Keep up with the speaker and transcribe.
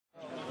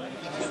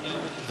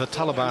The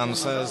Taliban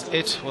says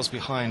it was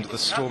behind the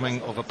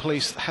storming of a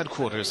police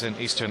headquarters in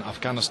eastern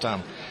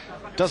Afghanistan.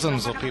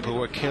 Dozens of people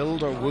were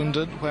killed or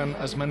wounded when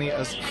as many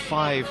as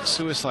 5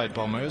 suicide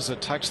bombers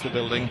attacked the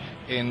building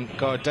in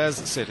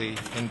Gardez city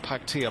in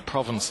Paktia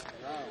province.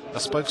 A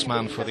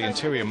spokesman for the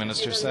Interior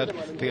Minister said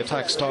the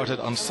attack started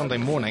on Sunday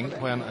morning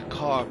when a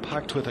car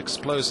packed with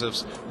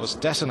explosives was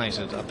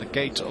detonated at the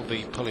gate of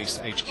the police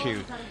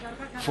HQ.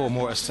 4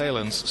 more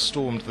assailants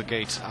stormed the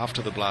gate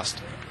after the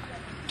blast.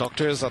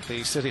 Doctors at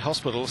the city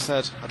hospital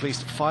said at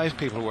least 5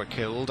 people were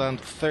killed and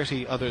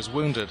 30 others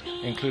wounded,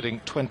 including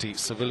 20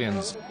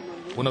 civilians.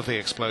 One of the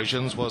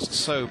explosions was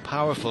so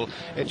powerful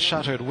it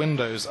shattered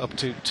windows up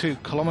to 2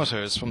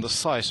 kilometers from the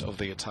site of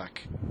the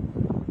attack.